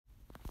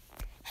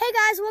Hey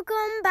guys,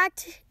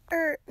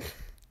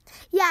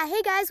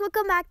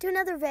 welcome back to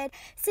another vid.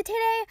 So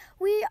today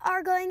we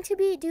are going to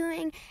be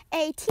doing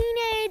a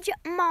teenage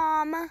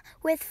mom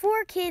with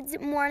 4 kids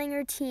morning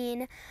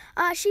routine.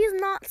 She's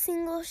not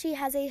single, she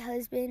has a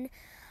husband.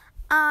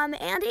 And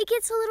it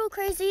gets a little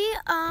crazy,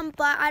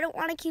 but I don't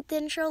want to keep the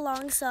intro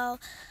long, so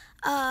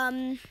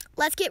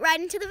let's get right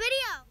into the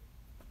video.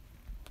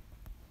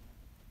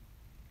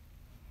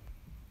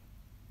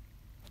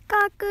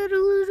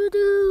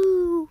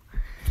 Cock-a-doodle-doo.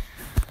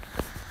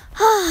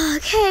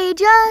 Okay,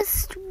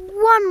 just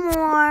one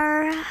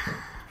more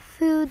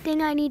food thing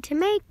I need to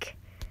make,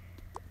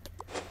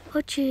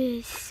 which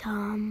is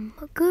some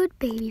good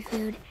baby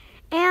food.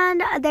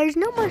 And there's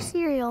no more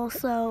cereal,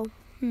 so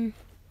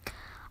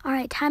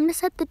Alright, time to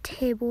set the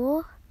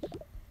table.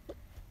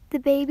 The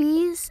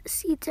baby's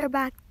seats are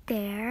back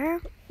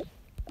there.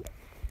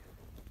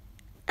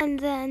 And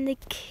then the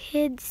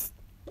kids,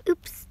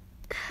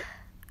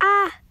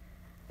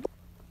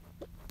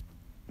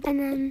 and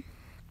then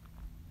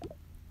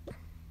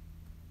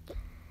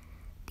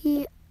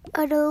the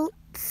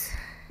adults,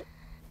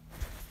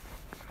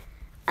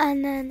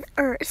 and then,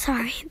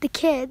 the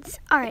kids.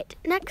 Alright,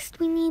 next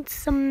we need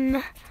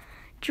some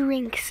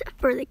drinks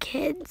for the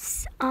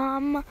kids.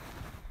 I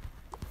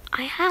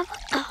have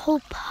a whole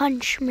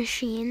punch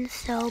machine,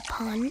 so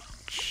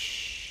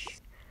punch.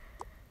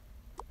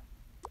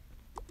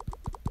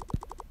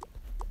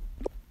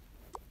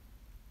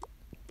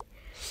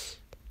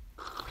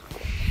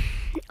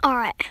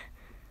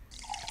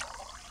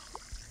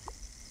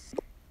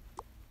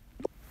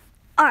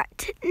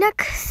 Alright,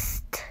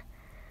 next,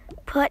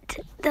 put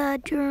the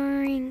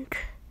drink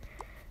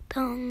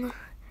dung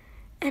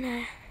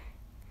in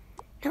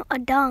a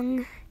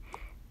dung.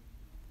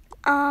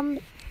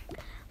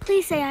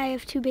 Please say I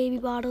have 2 baby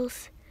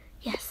bottles.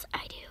 Yes,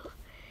 I do.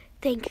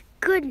 Thank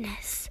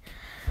goodness.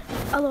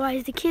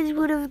 Otherwise, the kids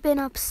would have been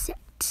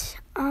upset.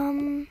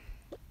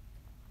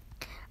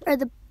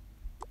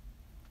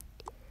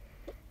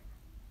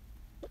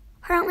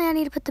 Apparently I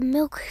need to put the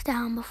milk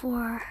down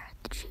before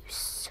the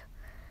juice.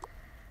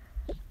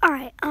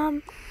 Alright,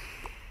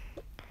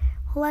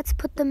 let's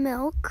put the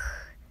milk.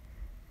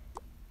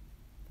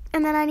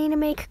 And then I need to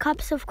make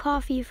cups of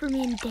coffee for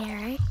me and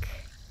Derek.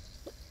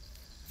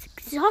 It's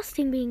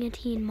exhausting being a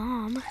teen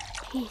mom.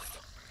 Jeez.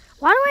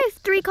 Why do I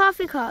have 3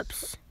 coffee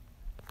cups?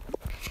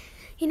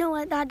 You know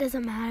what? That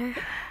doesn't matter.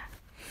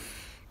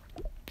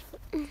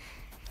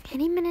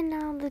 Any minute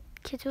now, the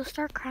kids will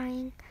start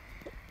crying.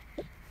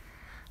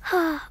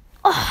 Oh,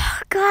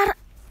 God.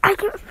 I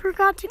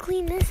forgot to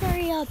clean this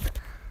area up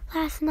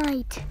last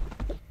night.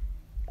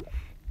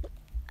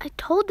 I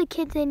told the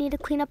kids they need to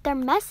clean up their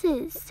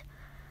messes.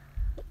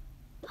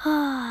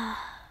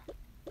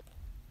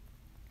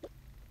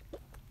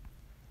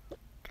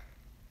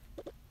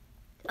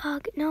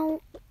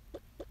 No.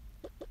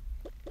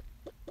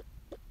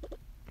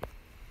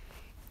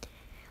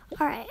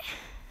 Alright.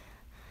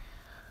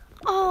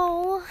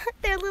 Oh,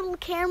 they're little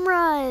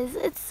cameras.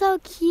 It's so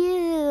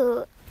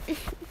cute.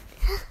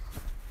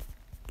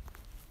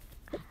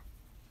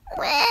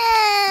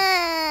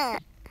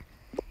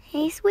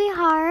 Hey,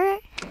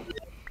 sweetheart.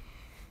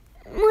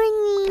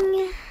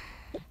 Morning.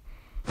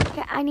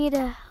 Okay, I need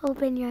to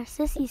open your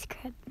sissy's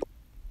crib.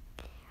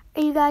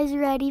 Are you guys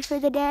ready for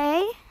the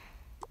day?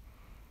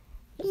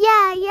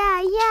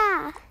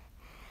 Yeah.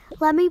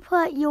 Let me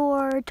put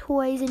your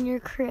toys in your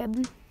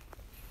crib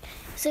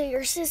so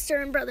your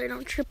sister and brother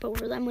don't trip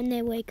over them when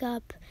they wake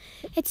up.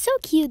 It's so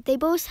cute. They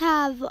both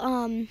have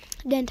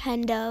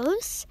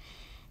Nintendos,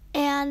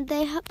 and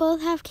they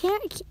both have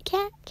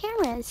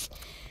cameras.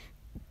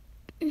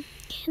 And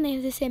they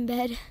have the same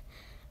bed.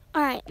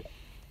 Alright.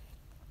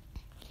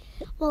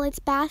 Well, it's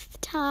bath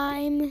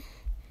time.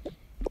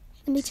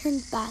 Let me turn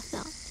the bath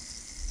on.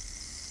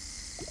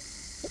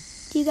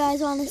 Do you guys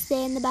want to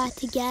stay in the bath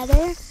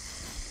together?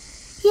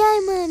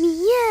 Yeah, Mommy,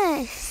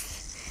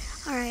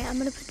 yes. Alright, I'm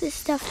going to put this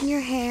stuff in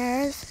your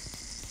hairs.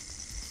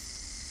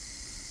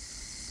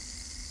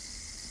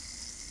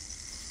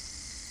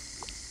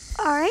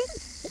 Alright.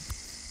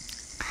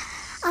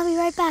 I'll be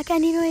right back. I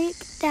need to wake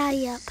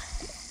Daddy up.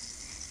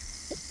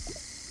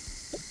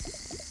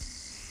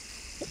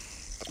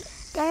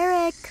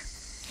 Derek.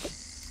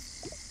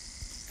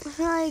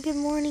 Hi, good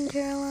morning,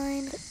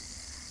 Caroline.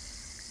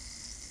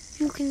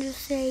 You can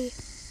just say,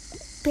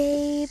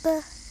 babe.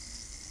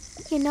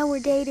 You know we're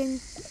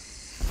dating.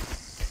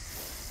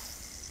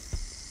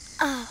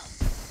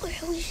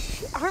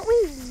 Aren't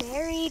we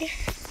married?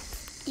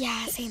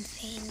 Yeah, same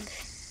thing.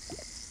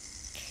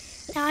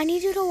 Now I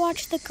need you to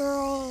watch the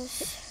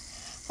girls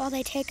while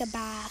they take a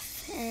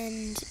bath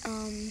and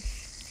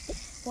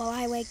while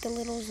I wake the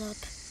littles up.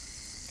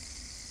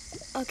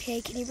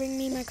 Okay, can you bring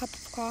me my cup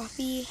of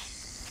coffee?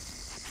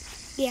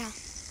 Yeah.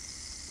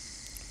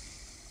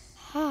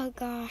 Oh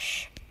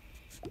gosh.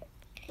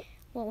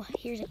 Well,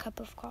 here's a cup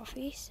of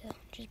coffee, so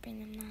just bring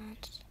them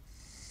that.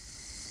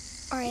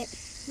 Alright,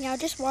 now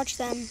just watch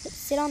them.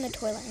 Sit on the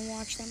toilet and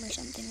watch them or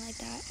something like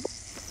that.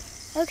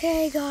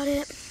 Okay, got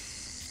it.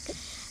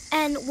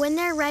 And when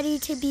they're ready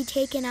to be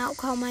taken out,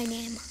 call my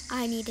name.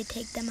 I need to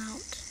take them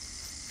out.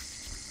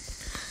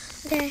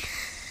 Okay.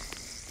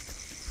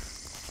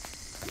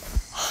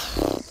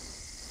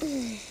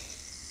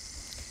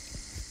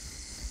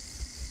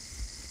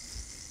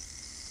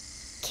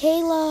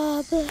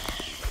 Caleb,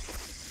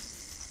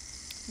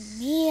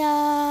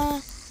 Mia,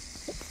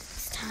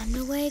 it's time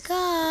to wake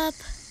up.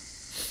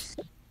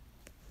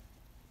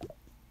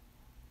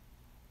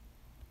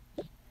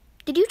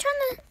 Did you turn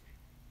the...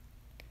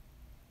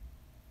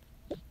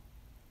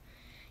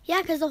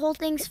 Yeah, because the whole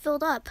thing's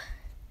filled up.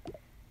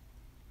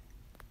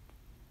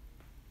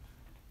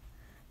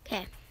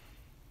 Okay.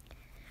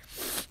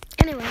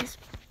 Anyways,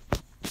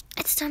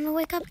 it's time to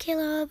wake up,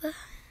 Caleb.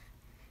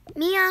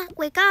 Mia,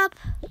 wake up.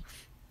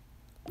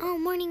 Oh,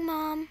 morning,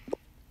 Mom.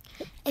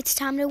 It's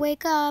time to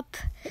wake up.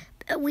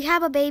 We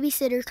have a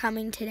babysitter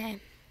coming today.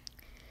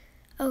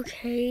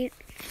 Okay.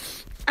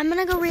 I'm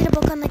going to go read a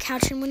book on the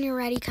couch, and when you're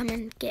ready, come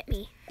and get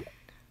me.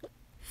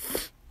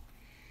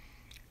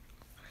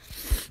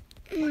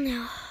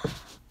 No.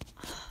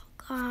 Oh,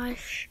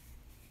 gosh.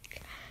 Do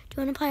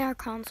you want to play our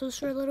consoles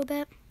for a little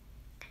bit?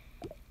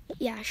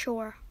 Yeah,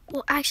 sure.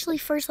 Well, actually,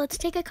 first, let's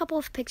take a couple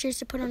of pictures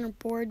to put on our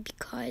board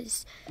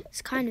because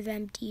it's kind of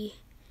empty.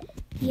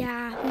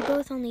 Yeah, we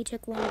both only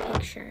took one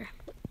picture.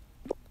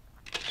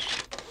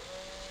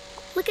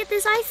 Look at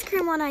this ice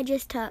cream one I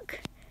just took.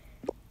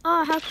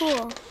 Oh, how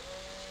cool.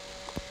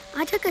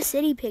 I took a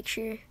city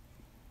picture.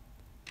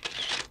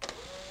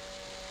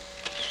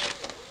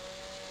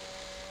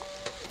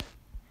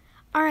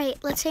 All right,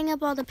 let's hang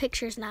up all the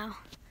pictures now.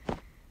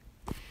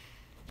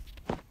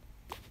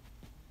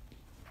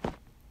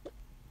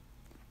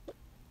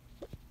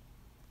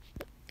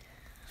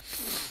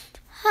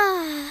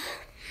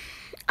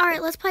 All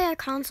right, let's play our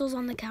consoles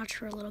on the couch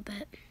for a little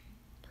bit.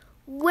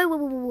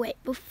 Wait.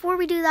 Before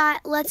we do that,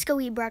 let's go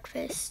eat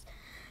breakfast.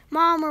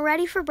 Mom, we're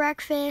ready for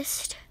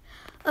breakfast.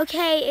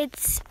 Okay,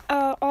 it's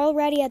all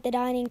ready at the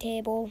dining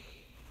table.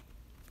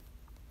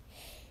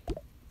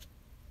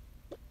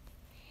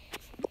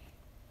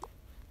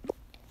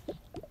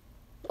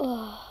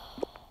 Oh.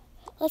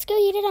 Let's go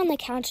eat it on the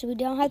couch so we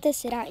don't have to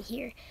sit out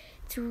here.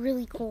 It's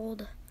really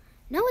cold.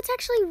 No, it's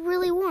actually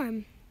really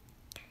warm.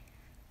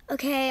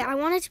 Okay, I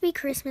want it to be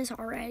Christmas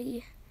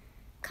already.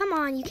 Come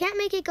on, you can't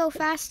make it go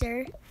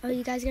faster. Oh,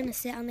 you guys gonna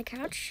sit on the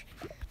couch?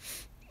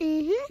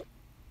 Mm-hmm.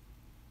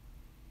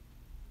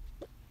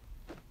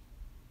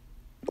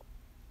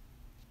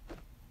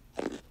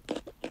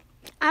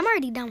 I'm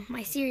already done with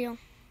my cereal.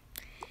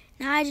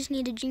 Now I just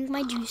need to drink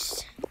my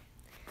juice.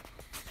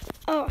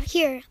 Oh,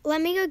 here,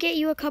 let me go get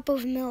you a cup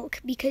of milk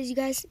because you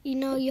guys, you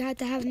know you have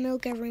to have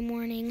milk every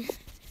morning.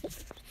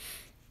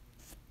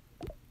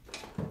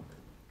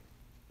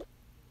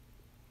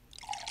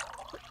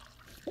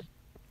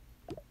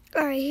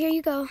 All right, here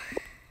you go.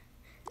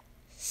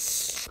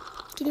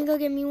 Can you go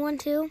get me one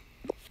too?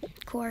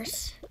 Of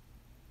course.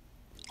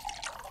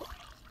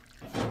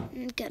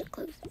 Gotta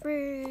close the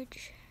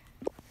fridge.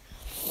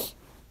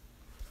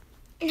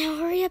 Now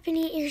hurry up and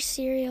eat your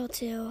cereal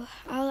too.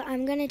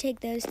 I'm gonna take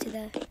those to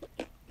the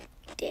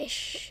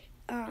dish,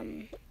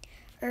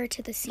 or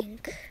to the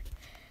sink.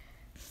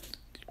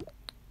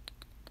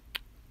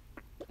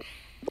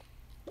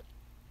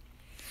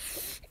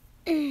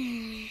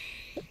 You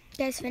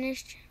guys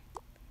finished?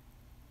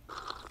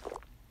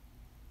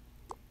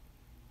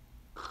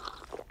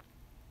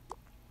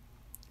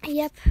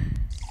 Yep.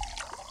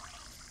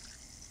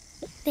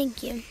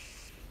 Thank you.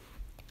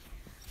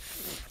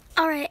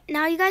 Alright,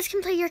 now you guys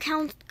can play your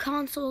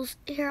consoles.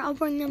 Here, I'll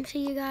bring them to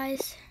you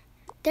guys.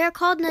 They're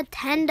called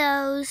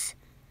Nintendos.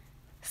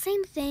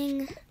 Same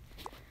thing.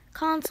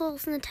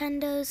 Consoles,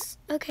 Nintendos.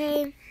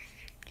 Okay.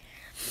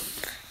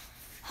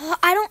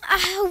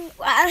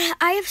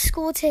 I have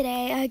school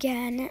today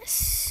again,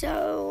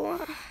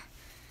 so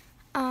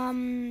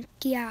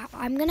yeah,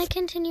 I'm gonna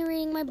continue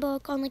reading my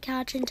book on the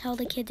couch until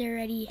the kids are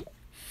ready.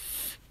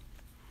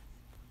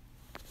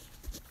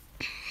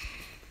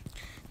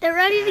 They're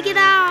ready to get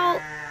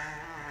out.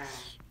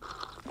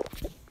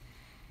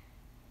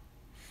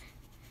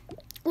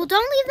 Well,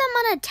 don't leave them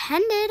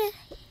unattended.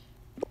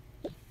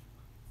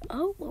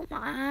 Oh, well,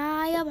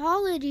 my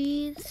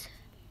apologies.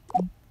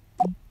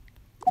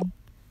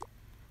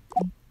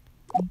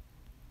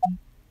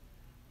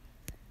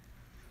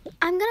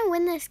 I'm gonna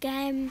win this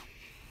game.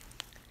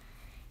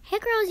 Hey,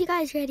 girls, you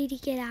guys ready to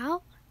get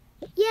out?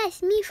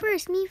 Yes, me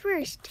first.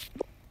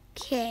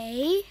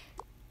 Okay.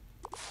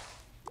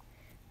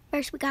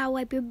 First, we gotta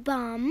wipe your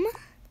bum.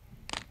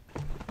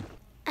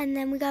 And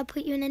then we gotta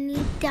put you in a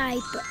new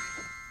diaper.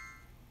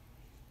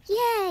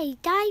 Yay,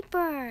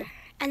 diaper.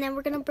 And then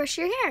we're gonna brush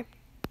your hair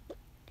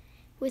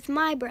with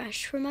my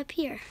brush from up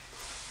here.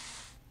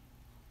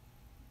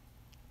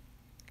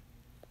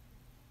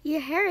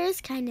 Your hair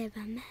is kind of a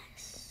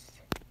mess.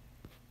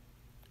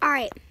 All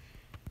right.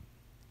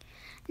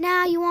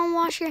 Now you wanna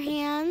wash your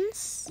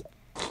hands?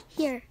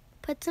 Here,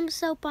 put some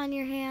soap on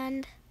your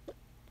hand.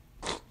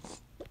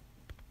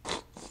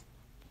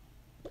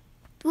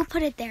 We'll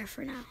put it there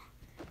for now.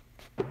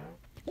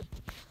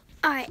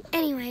 All right,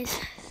 anyways.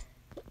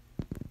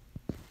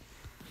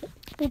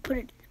 We'll put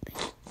it in the bin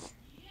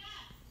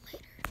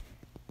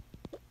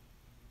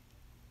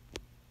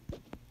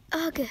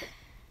later. Okay.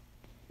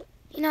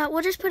 You know what?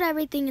 We'll just put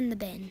everything in the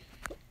bin.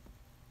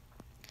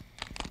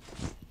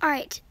 All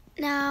right.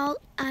 Now,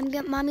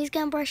 Mommy's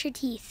gonna brush her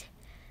teeth.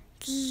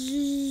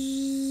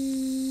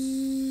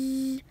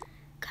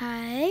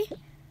 Okay.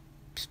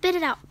 Spit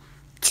it out.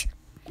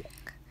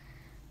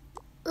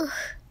 Ugh,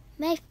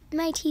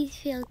 my teeth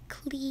feel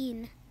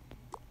clean.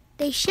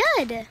 They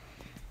should.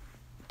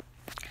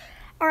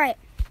 All right.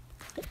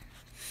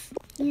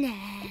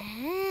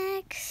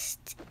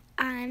 Next,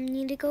 I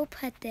need to go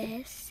put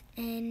this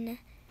in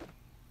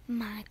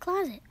my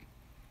closet.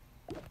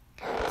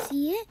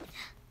 See it?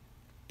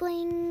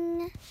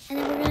 Bling. And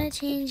then we're gonna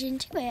change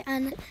into it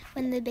and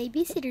when the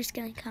babysitter's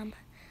gonna come.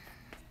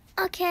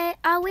 Okay,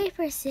 I'll wait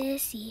for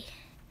Sissy.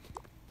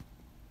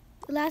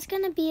 Well, that's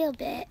gonna be a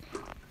bit.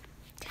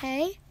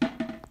 Okay.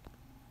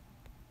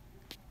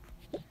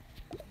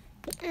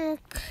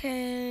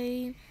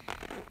 Okay.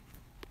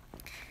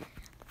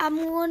 I'm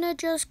gonna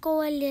just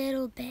go a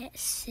little bit,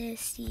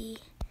 Sissy.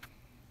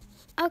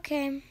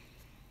 Okay.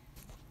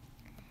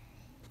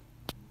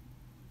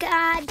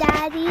 God,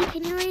 Daddy,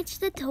 can you reach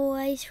the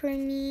toys for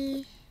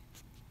me?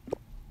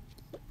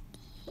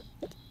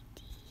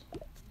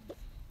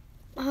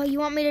 Oh, you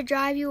want me to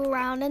drive you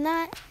around in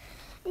that?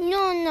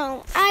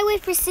 No. I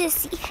wait for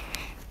Sissy.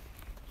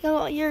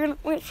 You're gonna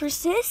wait for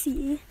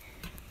Sissy?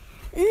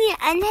 Yeah,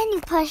 and then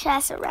you push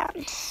us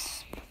around.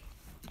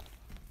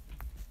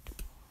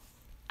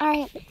 All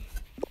right.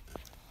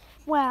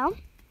 Well,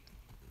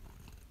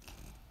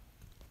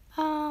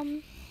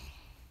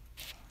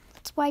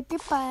 let's wipe your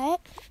butt.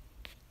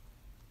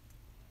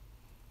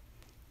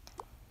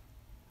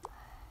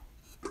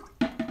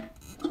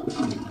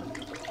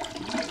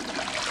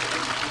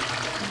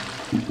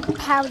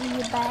 Powder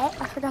your butt.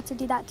 I forgot to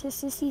do that to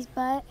Sissy's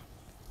butt.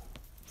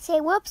 Say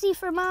whoopsie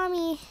for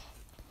mommy.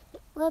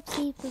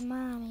 Whoopsie for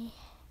mommy.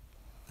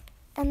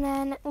 And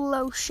then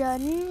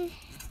lotion.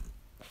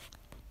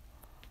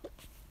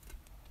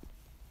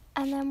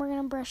 And then we're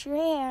gonna brush your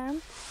hair.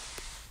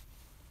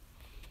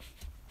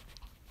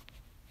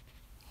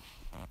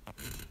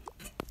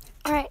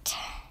 All right.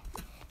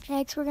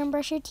 Next, we're gonna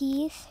brush your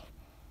teeth.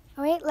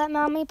 Oh wait, let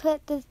mommy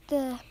put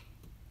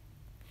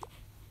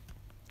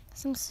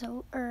some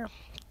soap or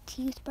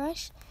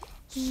toothbrush.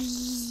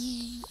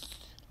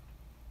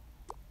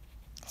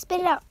 Spit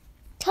it out.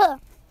 Tuh.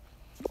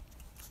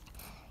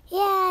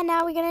 Yeah,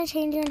 now we're gonna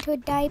change you into a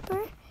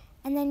diaper,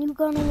 and then you're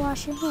gonna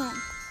wash your hands.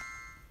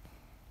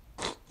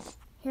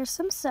 Here's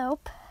some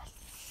soap.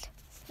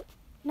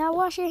 Now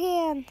wash your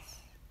hands.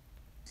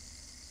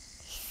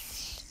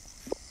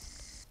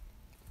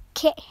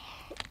 Okay.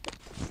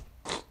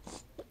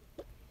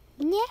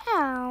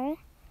 Now,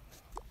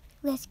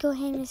 let's go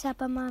hang this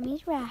up on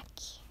Mommy's rack.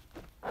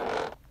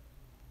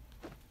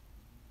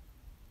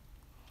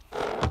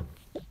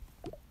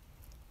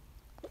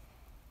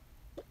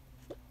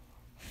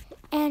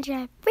 And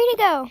you're free to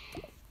go.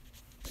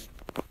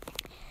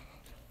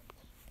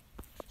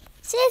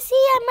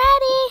 Sissy, I'm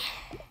ready.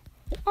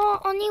 Oh,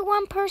 only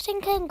one person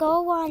can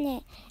go on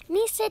it.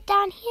 Me, sit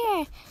down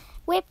here.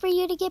 Wait for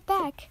you to get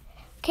back.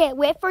 Okay,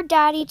 wait for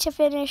Daddy to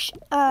finish.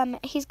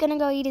 He's gonna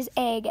go eat his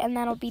egg, and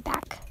then I'll be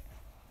back.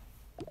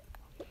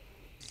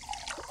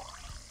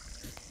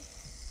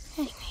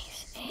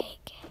 Anyways,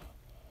 egg.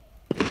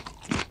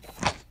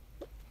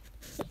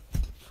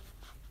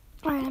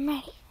 All right,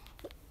 I'm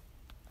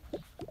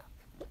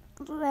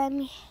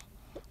ready.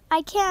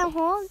 I can't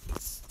hold.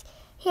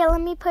 Here,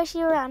 let me push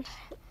you around.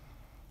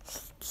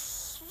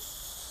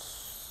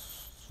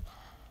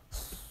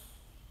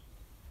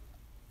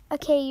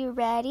 Okay, you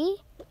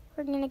ready?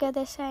 We're gonna go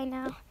this side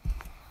now.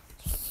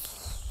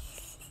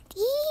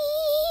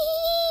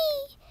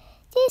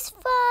 This is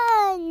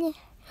fun.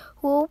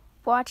 Whoa,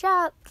 watch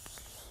out.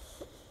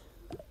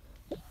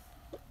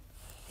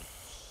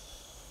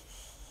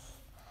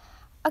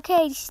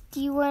 Okay,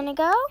 do you wanna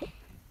go?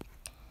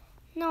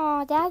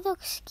 No, that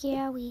looks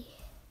scary.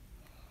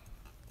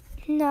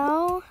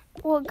 No?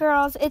 Well,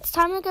 girls, it's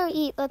time to go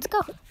eat. Let's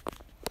go.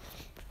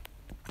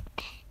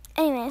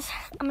 Anyways,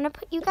 I'm going to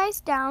put you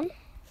guys down.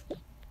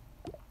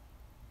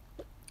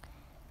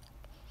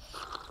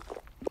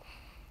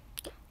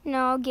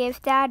 No,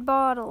 give Dad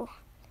bottle.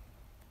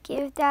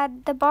 Give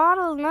Dad the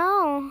bottle.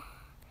 No.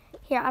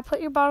 Here, I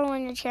put your bottle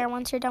in your chair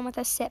once you're done with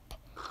a sip.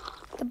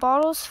 The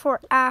bottle's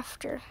for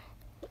after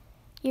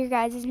your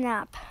guys'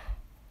 nap.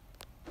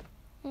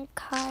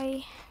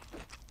 Okay.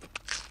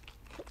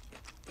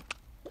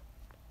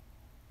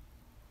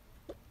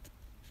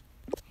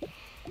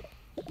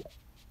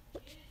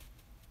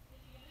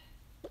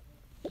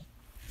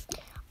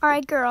 All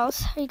right,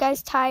 girls, are you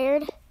guys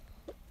tired?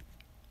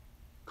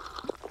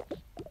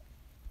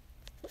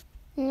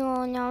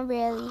 No, not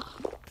really. You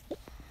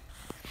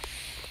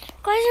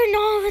guys are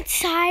not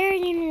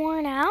tired and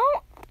worn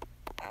out?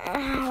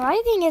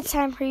 I think it's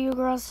time for you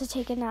girls to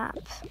take a nap.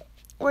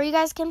 Or you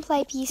guys can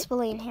play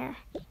peacefully in here.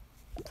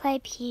 Play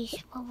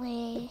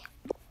peacefully.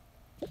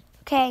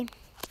 Okay.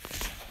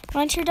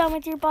 Once you're done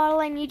with your bottle,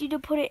 I need you to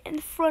put it in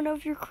front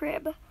of your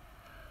crib.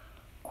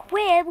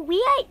 Crib?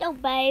 We ain't no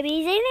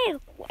babies. It ain't a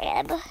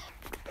crib.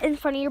 In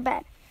front of your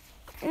bed.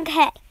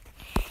 Okay.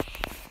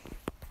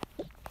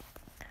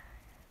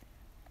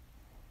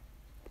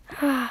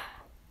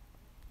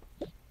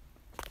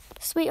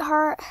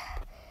 Sweetheart,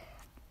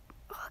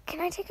 can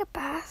I take a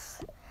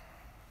bath?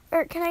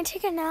 Or can I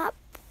take a nap?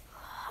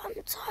 I'm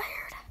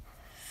tired.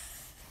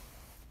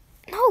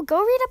 No, go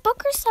read a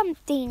book or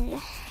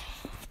something.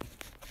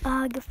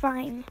 Ugh,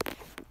 fine.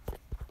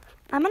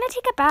 I'm gonna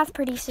take a bath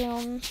pretty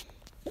soon.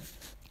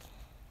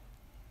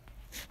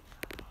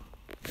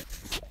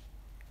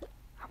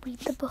 I'll read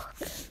the book.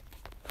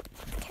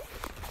 Okay.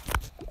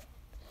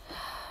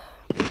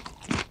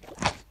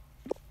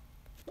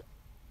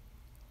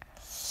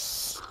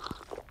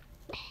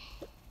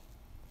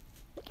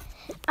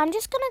 I'm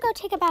just gonna go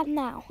take a bath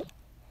now.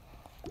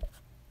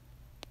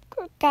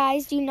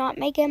 Guys, do not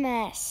make a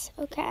mess,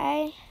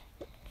 okay?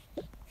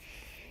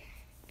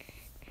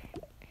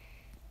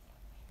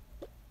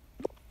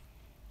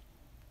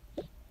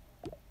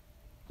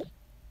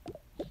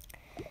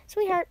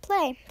 Sweetheart,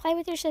 play. Play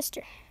with your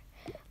sister.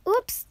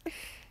 Oops.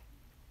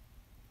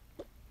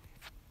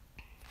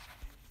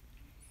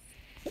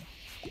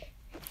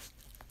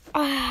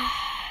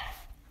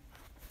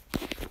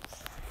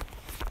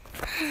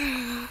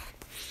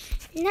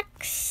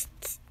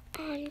 Next,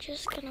 I'm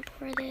just gonna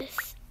pour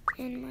this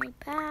in my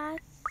bath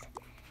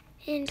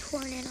and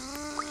turn it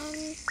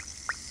on.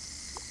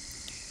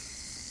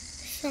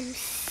 Some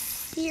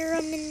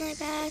serum in my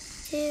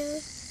bath too.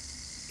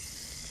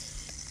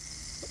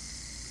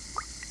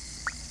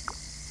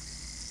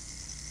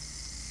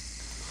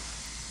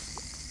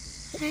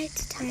 Alright,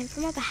 it's time for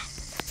my bath.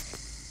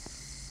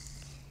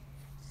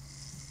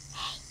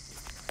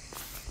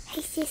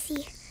 Hey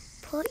sissy,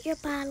 put your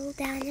bottle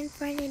down in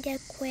front of the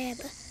crib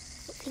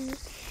thingy.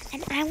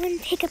 And I want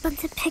to take a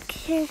bunch of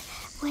pictures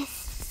with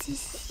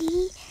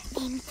Sissy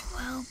and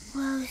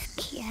Bro's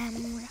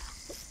camera.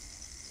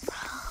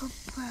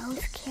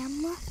 Bro's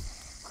camera?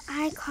 Well,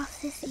 I call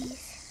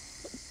Sissy's.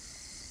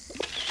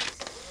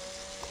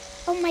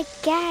 Oh my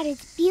god,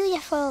 it's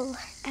beautiful.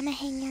 I'm gonna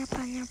hang it up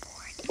on your board.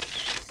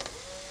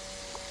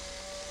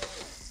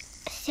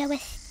 So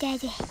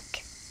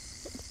aesthetic.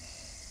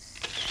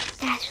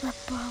 That's what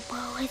Bro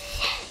would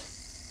say.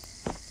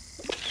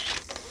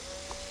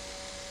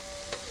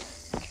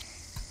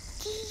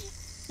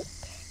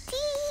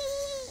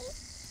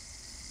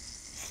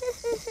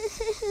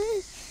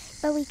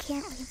 But we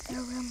can't leave their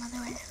room,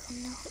 otherwise we'll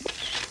know.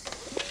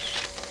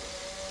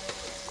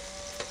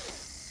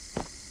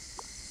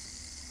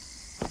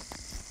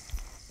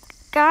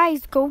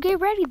 Guys, go get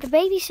ready. The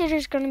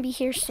babysitter's gonna be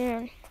here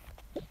soon.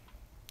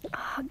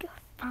 Ugh,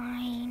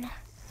 fine.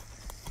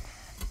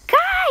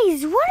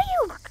 Guys, what are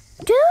you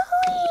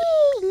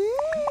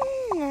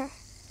doing?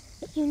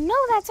 You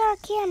know that's our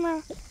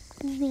camera.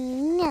 We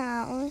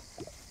know.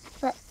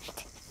 But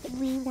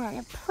we want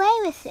to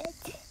play with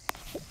it.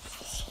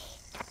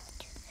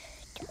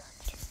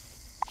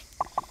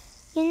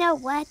 You know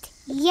what?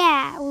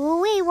 Yeah,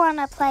 we want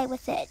to play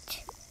with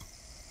it.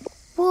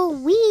 Well,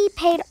 we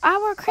paid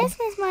our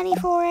Christmas money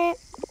for it.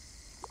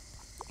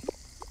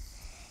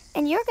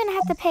 And you're going to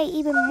have to pay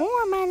even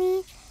more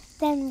money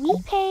than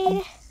we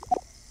paid.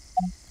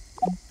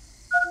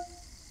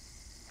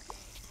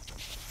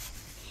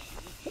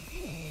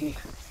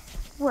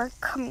 We're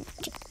coming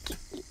to get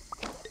you.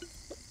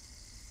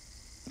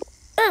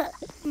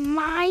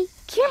 My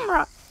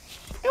camera.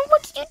 And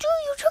what did you do?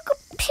 You took a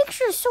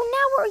picture, so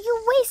now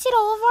you wasted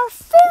all of our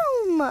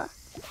film.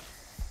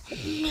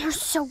 You're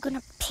so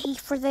gonna pay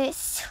for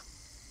this.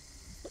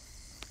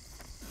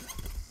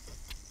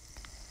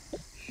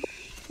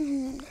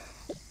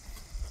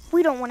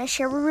 We don't want to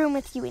share a room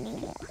with you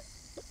anymore.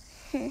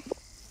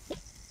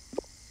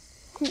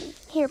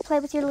 Here, play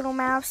with your little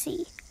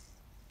mousey.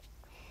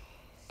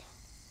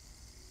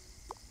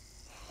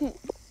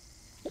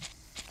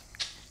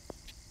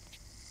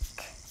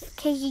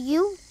 Okay,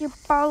 your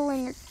bottle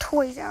and your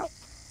toys out.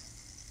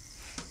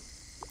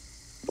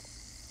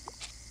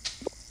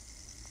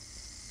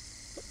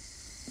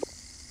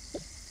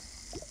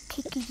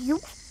 Okay, you.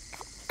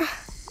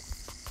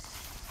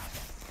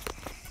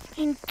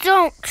 And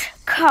don't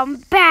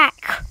come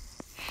back.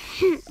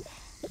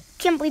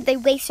 Can't believe they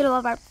wasted all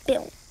of our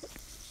film.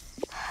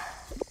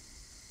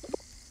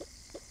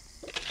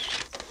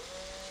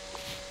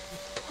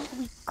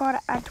 We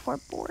gotta add to our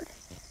board.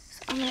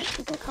 So I'm gonna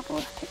take a couple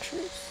of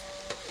pictures.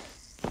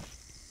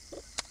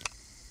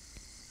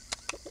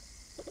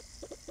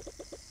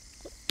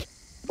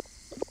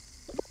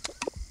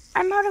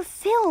 I'm out of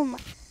film.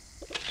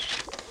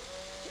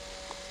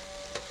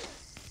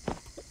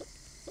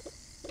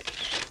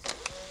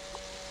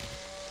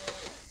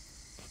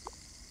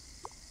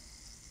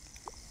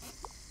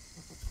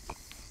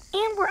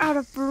 And we're out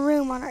of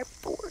room on our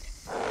board.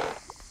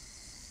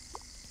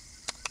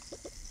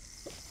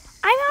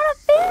 I'm out of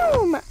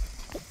film.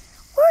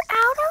 We're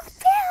out of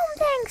film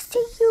thanks to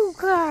you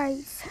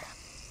guys.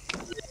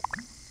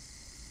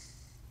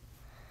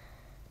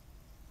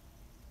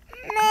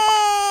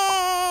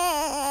 Meh.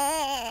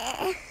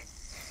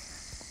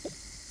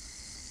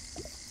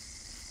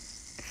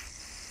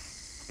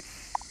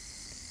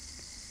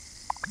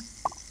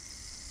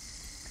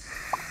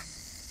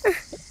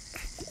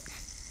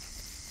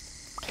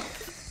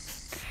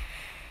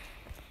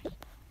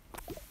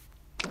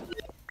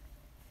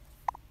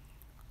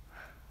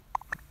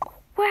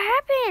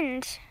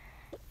 happened?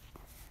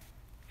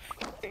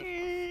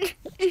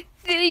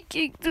 They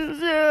kicked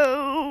us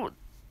out.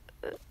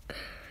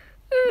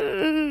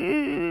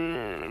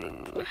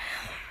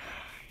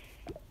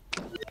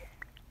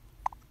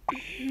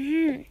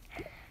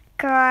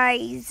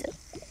 Guys,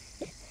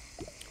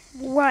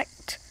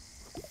 what?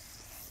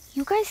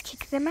 You guys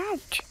kicked them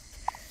out.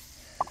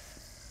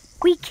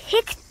 We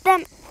kicked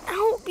them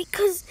out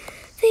because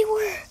they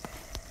were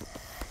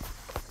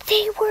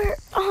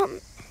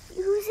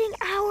using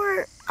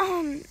our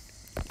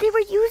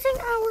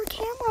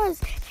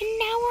cameras, and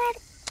now we're out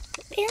of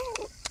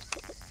film.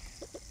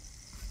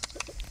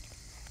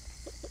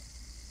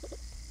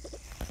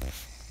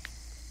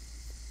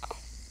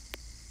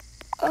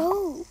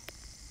 Oh.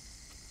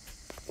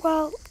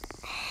 Well,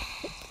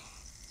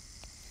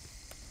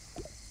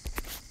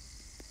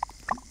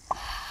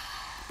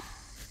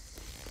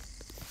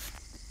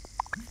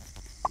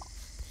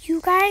 you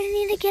guys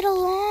need to get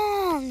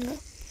along.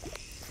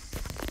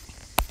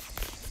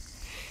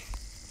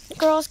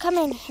 Girls, come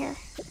in here.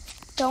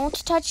 Don't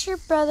touch your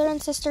brother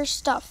and sister's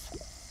stuff.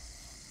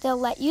 They'll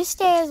let you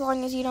stay as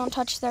long as you don't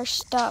touch their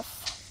stuff.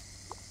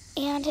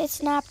 And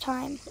it's nap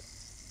time.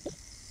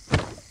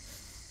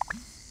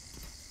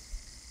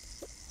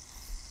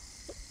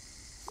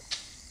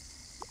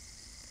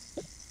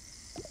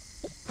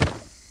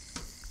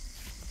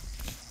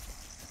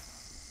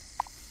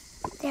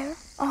 They're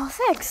all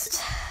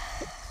fixed.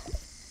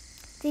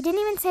 They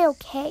didn't even say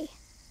okay.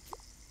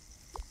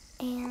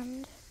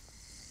 And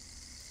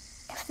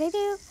if they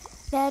do,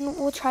 then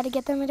we'll try to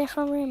get them a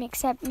different room,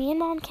 except me and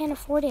Mom can't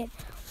afford it.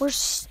 We're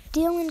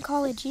still in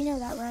college, you know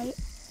that, right?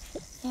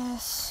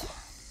 Yes.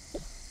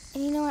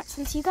 And you know what,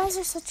 since you guys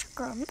are such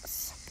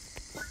grumps,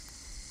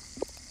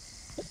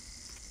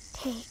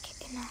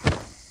 take a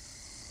nap.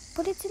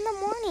 But it's in the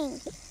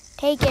morning.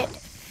 Take it.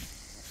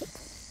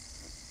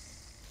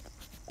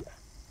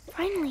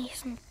 Finally,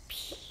 some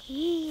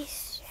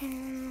peace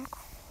and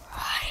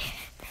quiet.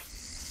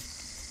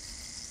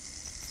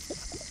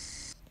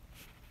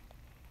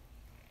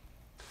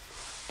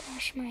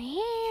 Brush my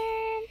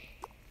hair.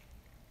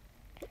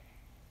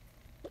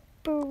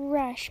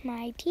 Brush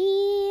my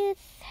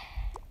teeth.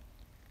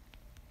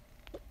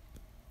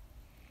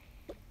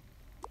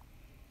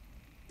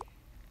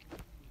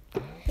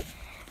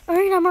 All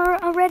right,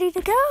 I'm ready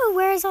to go.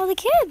 Where's all the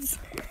kids?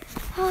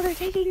 Oh, they're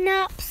taking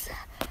naps.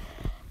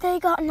 They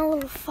got in a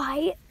little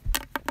fight.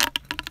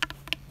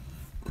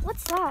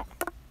 What's that?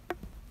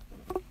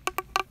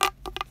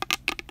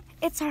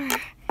 It's our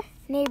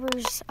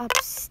neighbors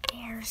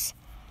upstairs.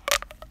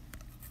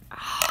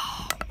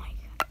 Oh my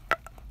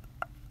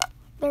God.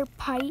 Their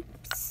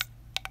pipes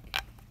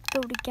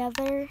go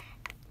together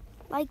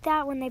like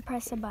that when they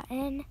press a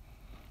button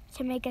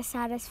to make a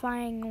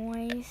satisfying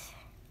noise.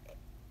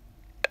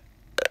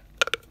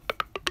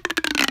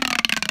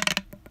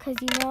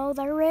 Because you know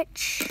they're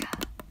rich.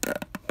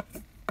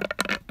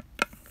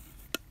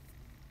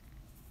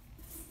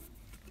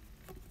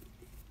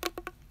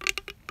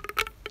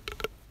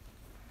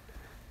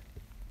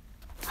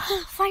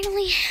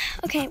 Finally.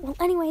 Okay, well,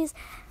 anyways,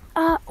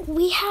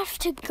 we have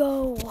to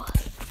go.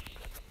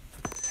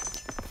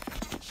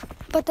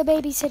 But the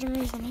babysitter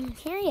isn't even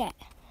here yet.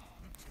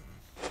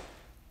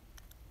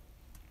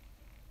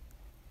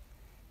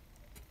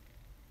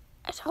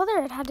 I told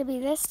her it had to be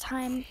this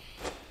time.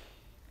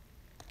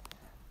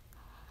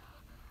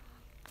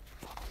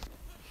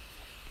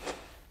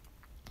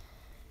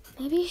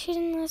 Maybe she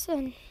didn't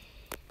listen.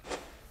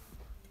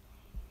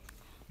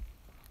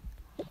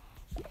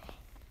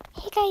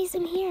 Hey guys,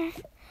 I'm here.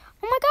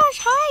 Oh my gosh,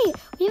 hi!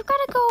 We've got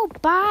to go.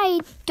 Bye.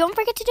 Don't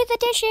forget to do the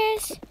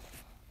dishes.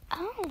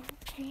 Oh,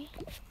 okay.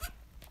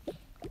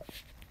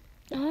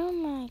 Oh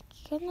my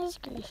goodness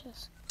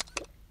gracious.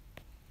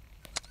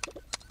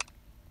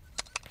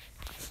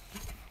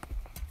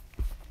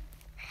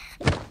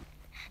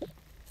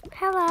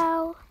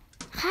 Hello.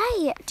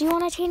 Hi, do you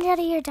want to change out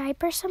of your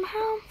diaper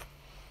somehow?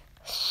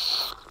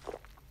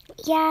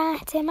 Yeah,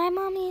 it's in my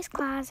mommy's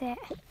closet.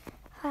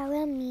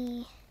 Follow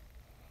me.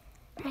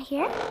 Right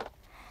here?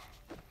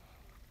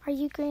 Are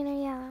you green or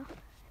yellow?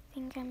 I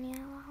think I'm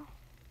yellow.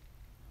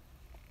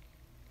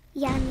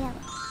 Yeah, I'm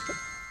yellow.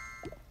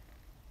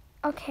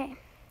 Okay.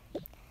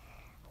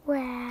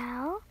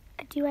 Well,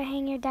 do I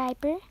hang your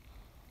diaper?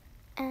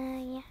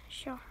 Yeah,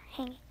 sure.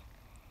 Hang it.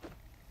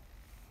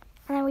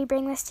 And then we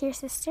bring this to your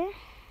sister.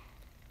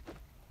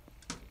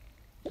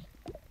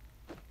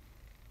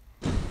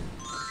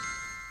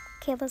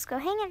 Okay, let's go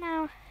hang it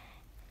now.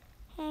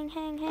 Hang,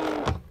 hang,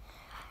 hang.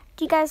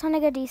 Do you guys want to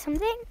go do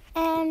something?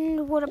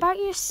 And what about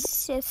your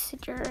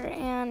sister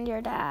and your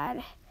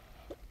dad?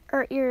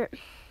 Or your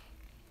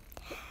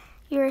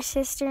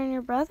sister and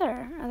your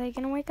brother? Are they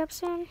going to wake up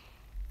soon?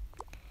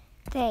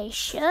 They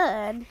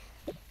should.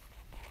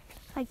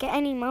 Like at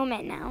any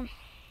moment now.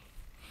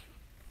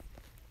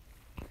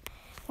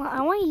 Well,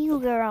 I want you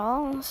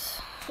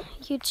girls,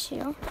 you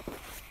two,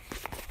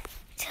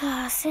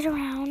 to sit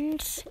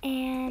around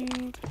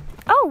and...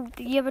 Oh,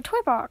 you have a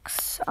toy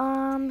box.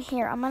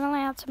 Here, I'm going to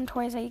lay out some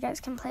toys that you guys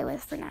can play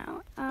with for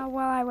now.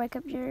 While I wake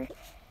up your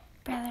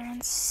brother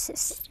and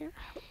sister.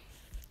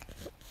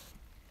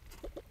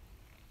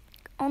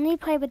 Only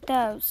play with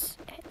those.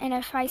 And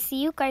if I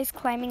see you guys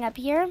climbing up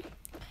here,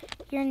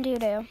 you're in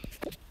doo-doo.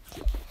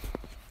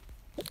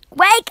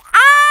 Wake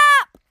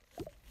up!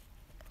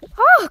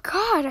 Oh,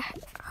 God. You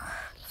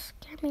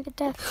scared me to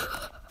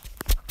death.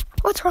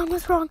 What's wrong?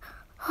 What's wrong?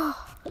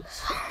 Oh,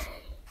 sorry.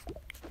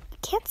 You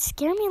can't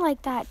scare me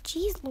like that.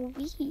 Jeez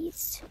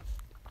Louise.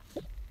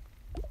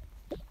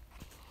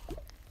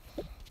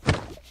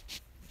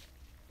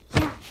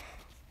 Yeah.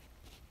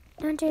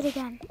 Don't do it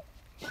again.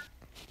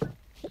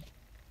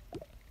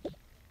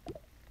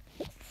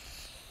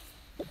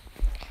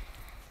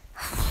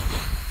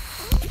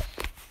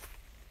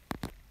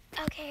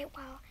 Okay,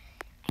 well,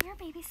 I'm your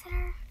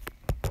babysitter,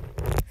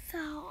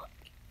 so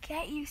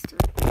get used to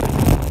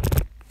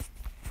it.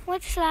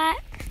 What's that?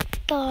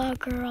 The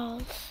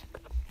girls.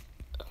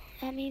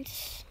 That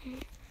means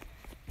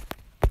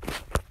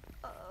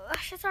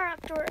she's our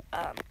outdoor,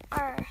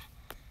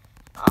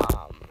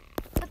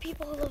 the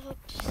people who live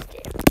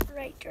upstairs,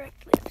 right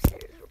directly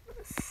upstairs from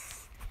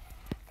us.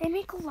 They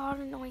make a lot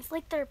of noise,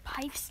 like their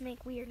pipes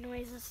make weird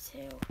noises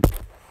too.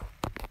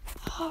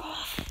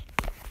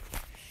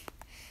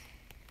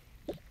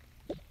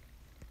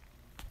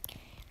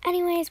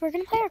 Anyways, we're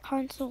gonna play our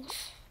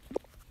consoles.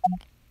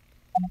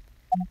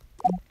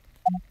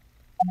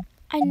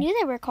 I knew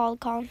they were called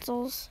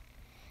consoles.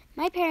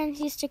 My parents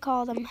used to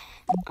call them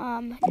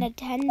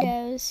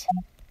Nintendos.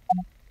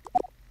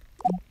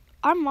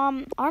 Our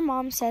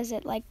mom says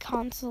it like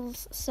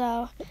consoles,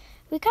 so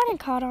we kind of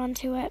caught on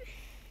to it.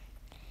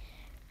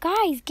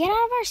 Guys, get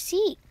out of our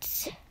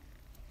seats.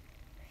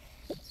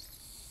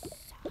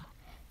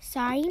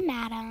 Sorry,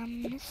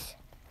 madams.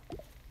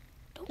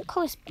 Don't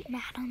call us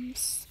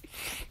madams.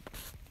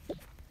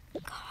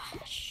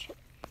 Gosh.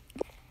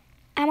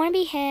 I want to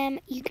be him.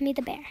 You can be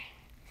the bear.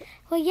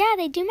 Well, yeah,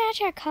 they do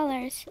match our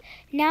colors.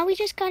 Now we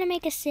just gotta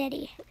make a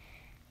city.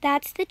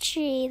 That's the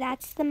tree.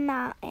 That's the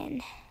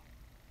mountain.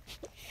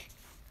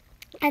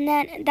 And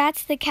then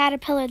that's the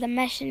caterpillar, the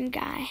mission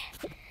guy.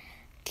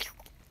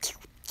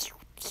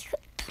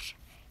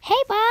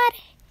 Hey, bud.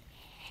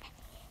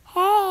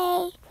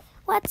 Hey,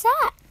 what's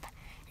up?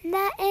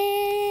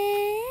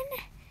 Nothing.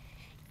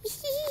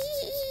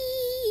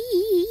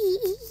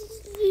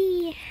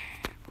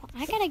 Well,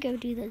 I gotta go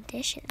do the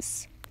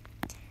dishes.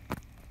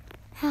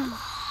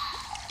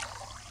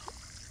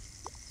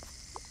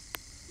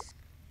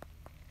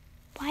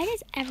 Why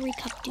does every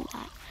cup do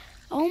that?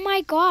 Oh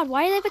my God,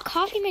 why do they have a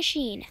coffee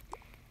machine?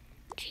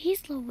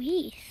 Jeez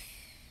Louise.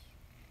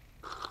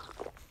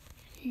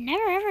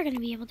 Never ever gonna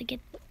be able to get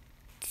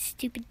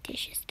stupid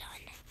dishes done.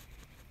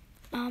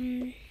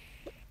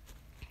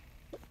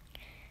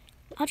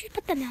 I'll just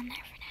put them down there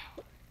for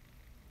now.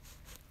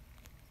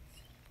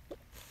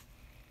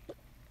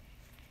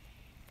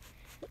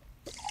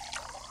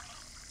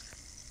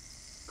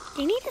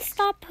 They need to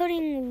stop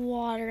putting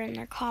water in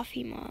their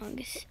coffee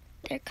mugs.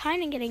 They're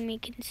kind of getting me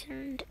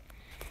concerned.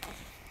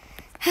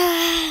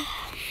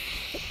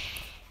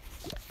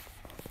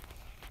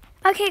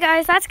 Okay,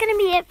 guys, that's going to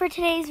be it for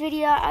today's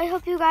video. I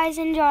hope you guys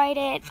enjoyed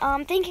it.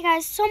 Thank you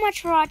guys so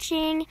much for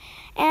watching,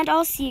 and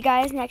I'll see you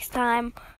guys next time.